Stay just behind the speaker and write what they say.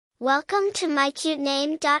Welcome to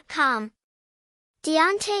mycutename.com.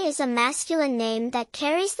 Deonte is a masculine name that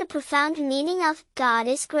carries the profound meaning of God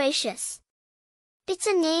is gracious. It's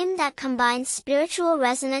a name that combines spiritual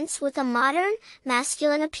resonance with a modern,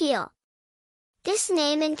 masculine appeal. This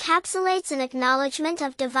name encapsulates an acknowledgement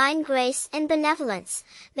of divine grace and benevolence,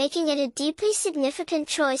 making it a deeply significant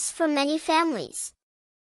choice for many families.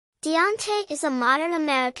 Deonte is a modern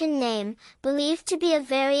American name, believed to be a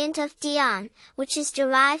variant of Dion, which is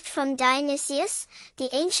derived from Dionysius,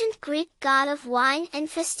 the ancient Greek god of wine and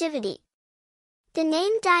festivity. The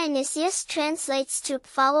name Dionysius translates to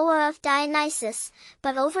follower of Dionysus,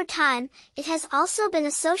 but over time, it has also been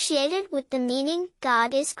associated with the meaning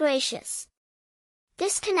God is gracious.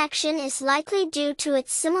 This connection is likely due to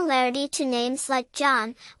its similarity to names like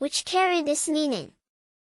John, which carry this meaning.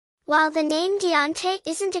 While the name Deonte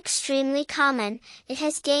isn't extremely common, it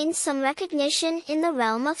has gained some recognition in the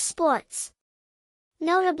realm of sports.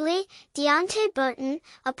 Notably, Deonte Burton,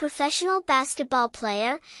 a professional basketball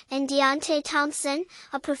player, and Deonte Thompson,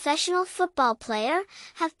 a professional football player,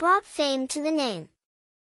 have brought fame to the name.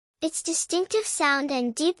 Its distinctive sound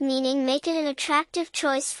and deep meaning make it an attractive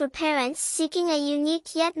choice for parents seeking a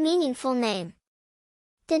unique yet meaningful name.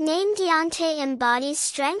 The name Deonte embodies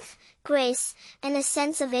strength, grace, and a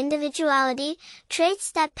sense of individuality,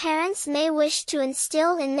 traits that parents may wish to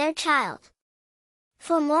instill in their child.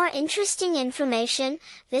 For more interesting information,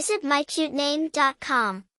 visit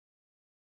mycutename.com.